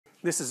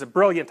this is a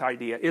brilliant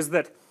idea, is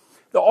that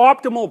the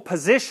optimal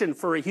position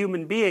for a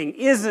human being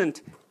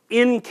isn't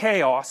in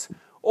chaos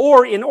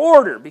or in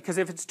order, because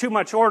if it's too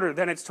much order,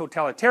 then it's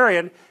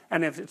totalitarian,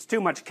 and if it's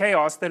too much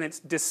chaos, then it's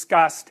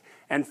disgust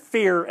and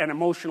fear and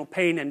emotional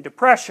pain and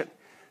depression.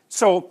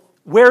 So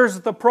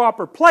where's the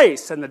proper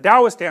place? And the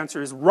Taoist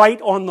answer is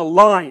right on the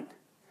line,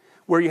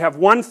 where you have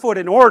one foot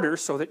in order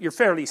so that you're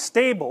fairly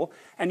stable,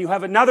 and you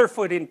have another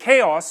foot in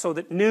chaos so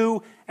that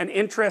new and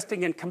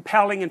interesting and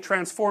compelling and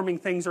transforming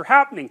things are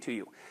happening to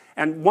you.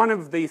 And one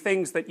of the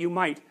things that you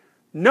might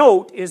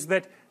note is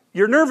that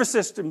your nervous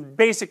system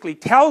basically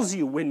tells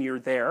you when you're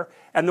there,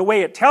 and the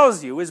way it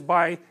tells you is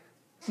by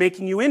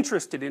making you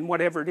interested in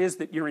whatever it is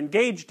that you're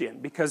engaged in,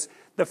 because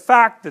the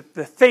fact that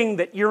the thing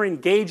that you're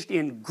engaged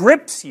in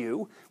grips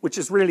you, which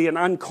is really an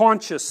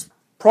unconscious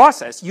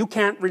process, you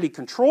can't really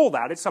control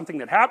that, it's something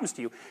that happens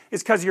to you,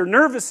 is because your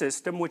nervous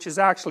system, which is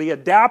actually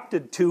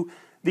adapted to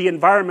the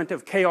environment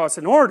of chaos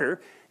and order,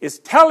 is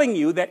telling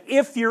you that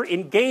if you're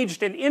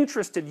engaged and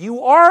interested,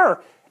 you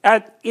are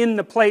in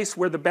the place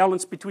where the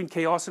balance between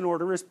chaos and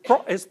order is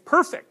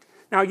perfect.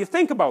 Now you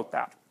think about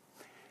that.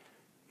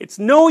 It's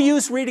no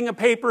use reading a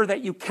paper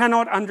that you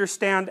cannot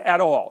understand at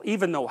all,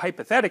 even though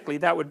hypothetically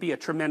that would be a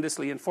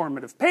tremendously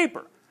informative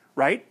paper,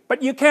 right?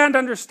 But you can't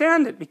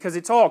understand it because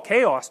it's all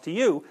chaos to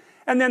you,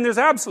 and then there's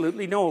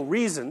absolutely no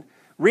reason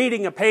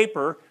reading a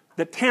paper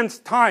the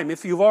 10th time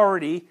if you've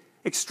already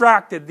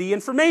extracted the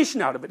information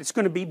out of it. It's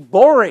going to be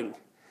boring.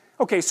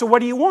 Okay, so what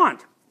do you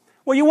want?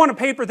 Well, you want a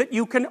paper that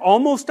you can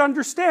almost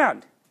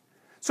understand.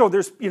 So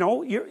there's, you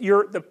know,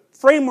 the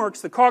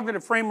frameworks, the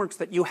cognitive frameworks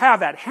that you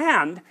have at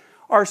hand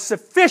are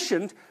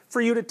sufficient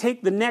for you to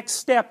take the next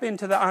step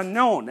into the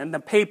unknown, and the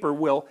paper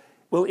will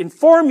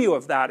inform you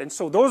of that. And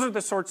so those are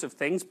the sorts of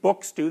things,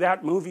 books do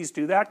that, movies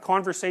do that,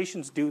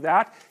 conversations do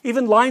that,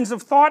 even lines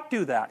of thought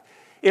do that.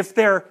 If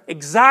they're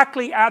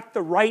exactly at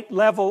the right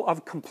level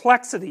of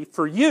complexity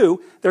for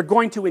you, they're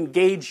going to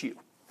engage you.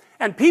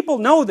 And people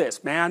know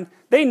this, man.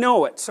 They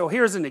know it. So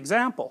here's an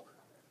example.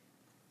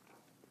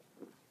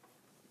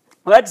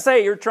 Let's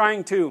say you're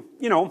trying to,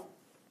 you know,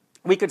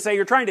 we could say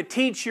you're trying to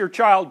teach your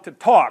child to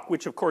talk,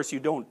 which of course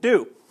you don't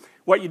do.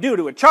 What you do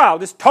to a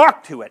child is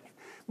talk to it.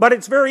 But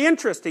it's very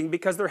interesting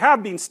because there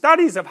have been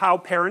studies of how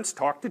parents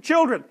talk to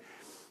children.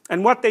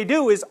 And what they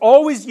do is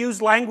always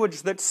use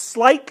language that's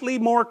slightly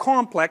more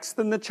complex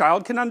than the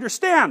child can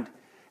understand.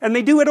 And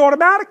they do it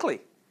automatically.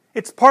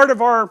 It's part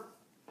of our,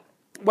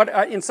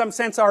 in some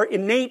sense, our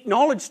innate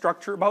knowledge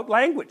structure about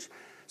language.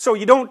 So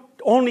you don't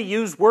only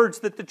use words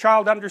that the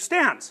child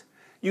understands.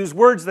 Use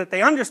words that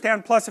they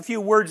understand plus a few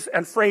words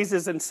and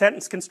phrases and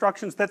sentence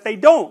constructions that they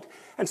don't.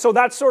 And so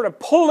that's sort of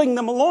pulling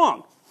them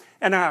along.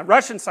 And a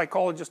Russian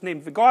psychologist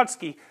named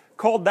Vygotsky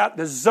called that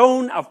the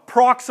zone of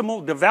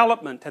proximal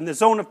development. And the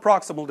zone of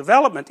proximal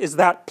development is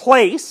that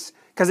place,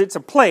 because it's a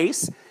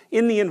place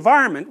in the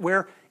environment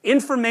where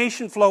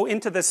information flow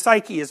into the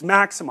psyche is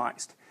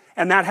maximized.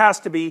 And that has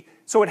to be,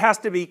 so it has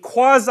to be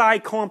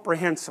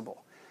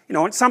quasi-comprehensible. You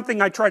know, it's something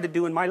I try to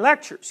do in my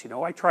lectures. You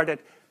know, I try to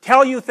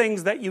tell you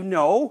things that you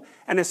know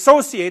and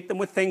associate them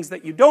with things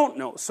that you don't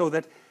know, so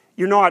that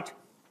you're not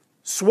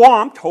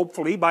swamped,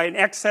 hopefully, by an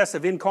excess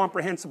of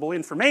incomprehensible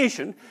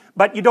information,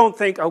 but you don't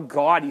think, oh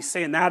God, he's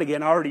saying that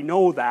again, I already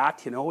know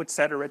that, you know,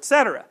 etc.,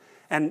 etc.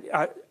 And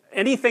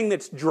anything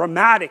that's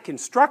dramatic in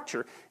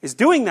structure is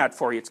doing that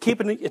for you.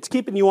 It's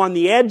keeping you on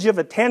the edge of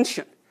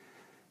attention.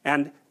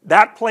 And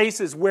that place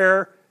is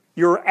where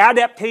your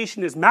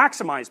adaptation is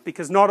maximized,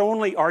 because not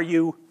only are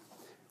you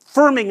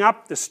firming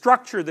up the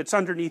structure that's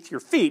underneath your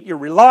feet, you're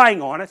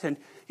relying on it, and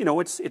you know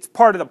it's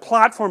part of the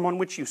platform on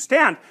which you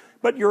stand,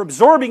 but you're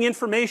absorbing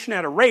information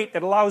at a rate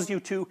that allows you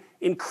to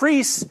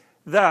increase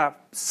the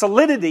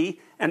solidity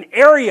and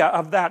area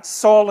of that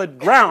solid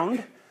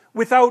ground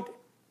without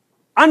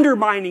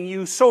undermining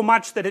you so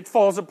much that it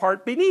falls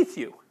apart beneath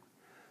you.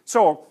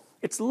 So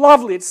it's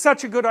lovely, it's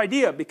such a good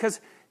idea,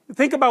 because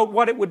think about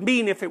what it would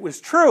mean if it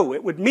was true.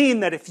 It would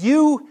mean that if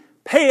you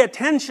pay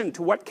attention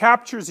to what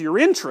captures your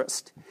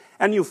interest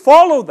and you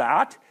follow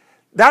that,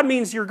 that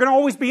means you're going to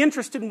always be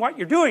interested in what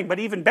you're doing. But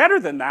even better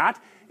than that,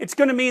 it's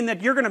going to mean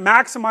that you're going to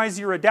maximize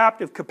your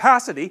adaptive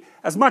capacity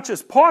as much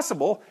as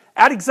possible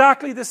at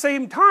exactly the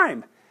same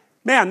time.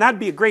 Man, that'd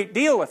be a great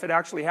deal if it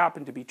actually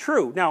happened to be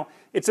true. Now,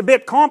 it's a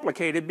bit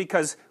complicated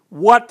because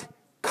what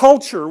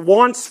culture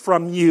wants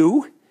from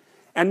you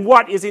and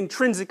what is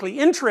intrinsically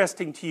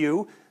interesting to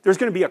you, there's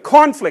going to be a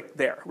conflict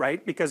there,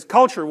 right? Because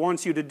culture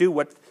wants you to do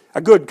what a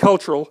good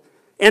cultural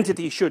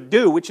entity should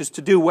do, which is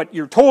to do what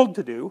you're told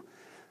to do.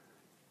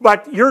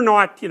 But you're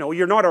not, you know,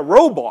 you're not a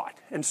robot.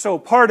 And so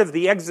part of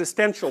the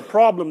existential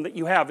problem that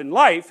you have in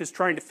life is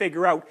trying to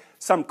figure out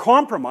some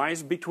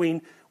compromise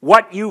between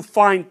what you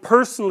find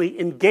personally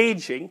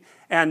engaging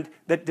and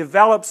that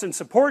develops and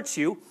supports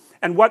you,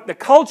 and what the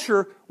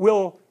culture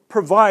will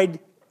provide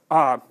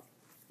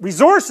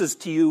resources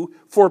to you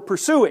for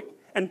pursuing.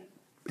 And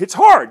it's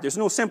hard. There's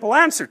no simple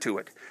answer to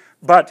it.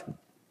 But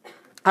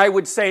I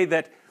would say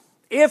that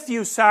if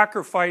you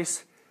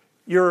sacrifice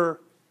your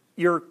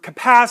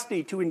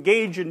capacity to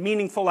engage in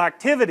meaningful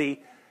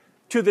activity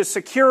to the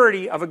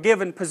security of a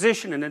given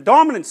position in a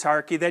dominance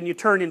hierarchy, then you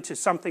turn into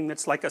something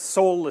that's like a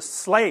soulless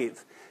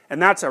slave.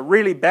 And that's a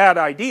really bad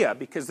idea,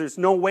 because there's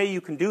no way you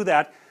can do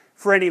that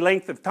for any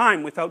length of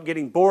time without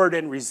getting bored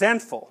and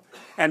resentful.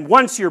 And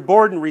once you're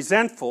bored and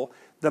resentful,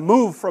 the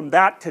move from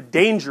that to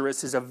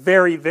dangerous is a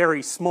very,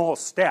 very small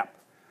step.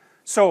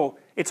 So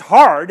it's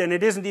hard, and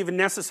it isn't even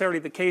necessarily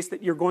the case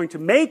that you're going to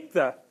make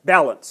the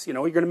balance. You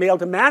know, you're going to be able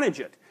to manage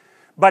it.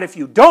 But if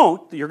you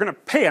don't, you're going to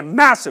pay a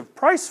massive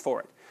price for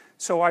it.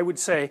 So I would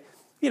say,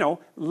 you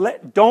know,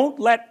 don't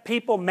let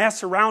people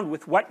mess around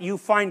with what you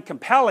find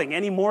compelling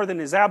any more than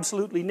is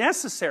absolutely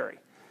necessary.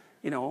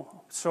 You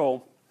know,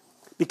 so,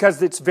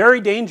 because it's very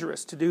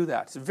dangerous to do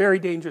that. It's very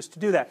dangerous to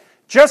do that.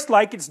 Just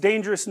like it's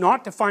dangerous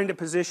not to find a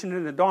position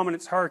in a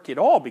dominance hierarchy at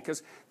all,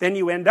 because then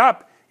you end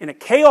up in a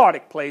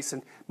chaotic place.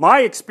 And my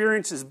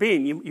experience has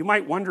been, you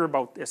might wonder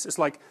about this, it's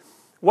like,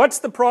 what's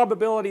the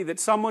probability that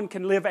someone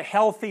can live a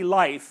healthy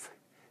life,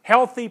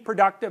 healthy,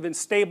 productive, and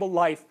stable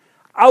life,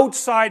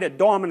 outside a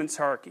dominance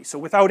hierarchy, so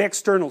without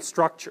external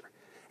structure?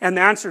 And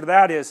the answer to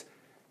that is,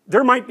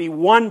 there might be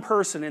one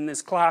person in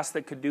this class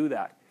that could do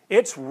that.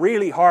 It's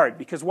really hard,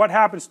 because what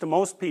happens to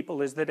most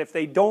people is that if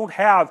they don't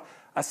have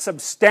a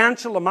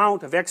substantial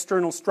amount of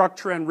external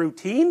structure and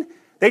routine,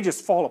 they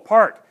just fall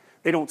apart.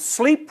 They don't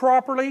sleep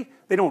properly,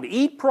 they don't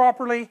eat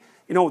properly,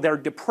 you know, they're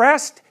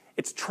depressed.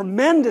 It's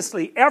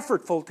tremendously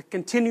effortful to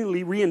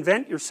continually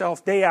reinvent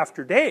yourself day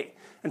after day.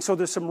 And so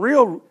there's some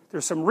real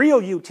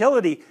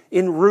utility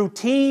in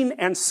routine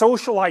and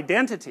social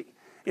identity.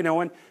 You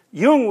know, and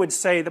Jung would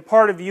say the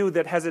part of you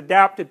that has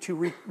adapted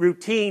to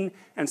routine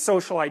and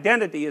social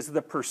identity is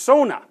the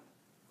persona,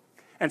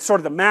 and sort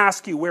of the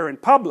mask you wear in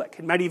public.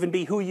 It might even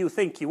be who you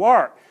think you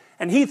are.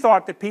 And he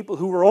thought that people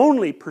who were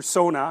only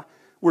persona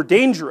were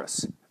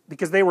dangerous,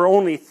 because they were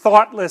only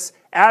thoughtless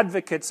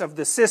advocates of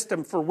the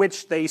system for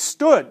which they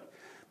stood.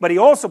 But he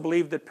also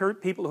believed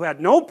that people who had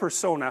no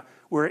persona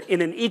were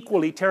in an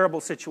equally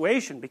terrible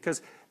situation,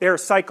 because they're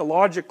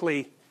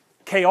psychologically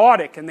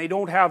chaotic and they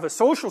don't have a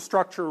social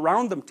structure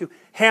around them to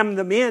hem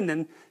them in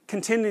and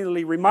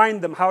continually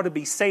remind them how to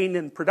be sane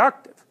and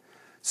productive.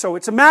 So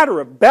it's a matter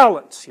of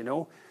balance, you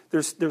know.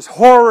 There's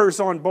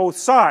horrors on both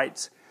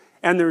sides,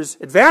 and there's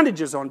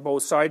advantages on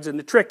both sides, and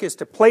the trick is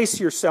to place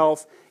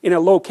yourself in a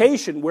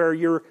location where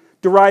you're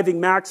deriving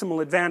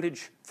maximal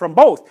advantage from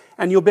both.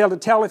 And you'll be able to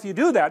tell if you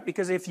do that,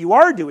 because if you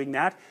are doing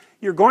that,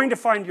 you're going to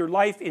find your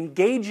life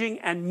engaging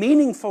and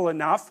meaningful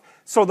enough,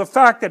 so the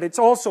fact that it's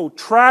also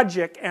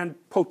tragic and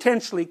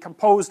potentially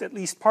composed at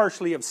least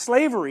partially of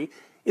slavery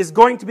is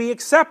going to be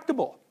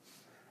acceptable.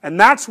 And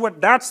that's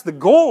the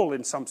goal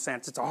in some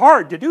sense. It's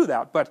hard to do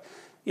that, but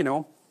you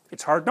know,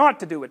 it's hard not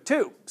to do it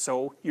too.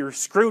 So you're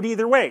screwed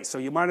either way, so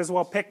you might as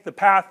well pick the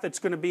path that's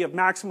going to be of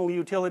maximal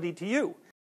utility to you.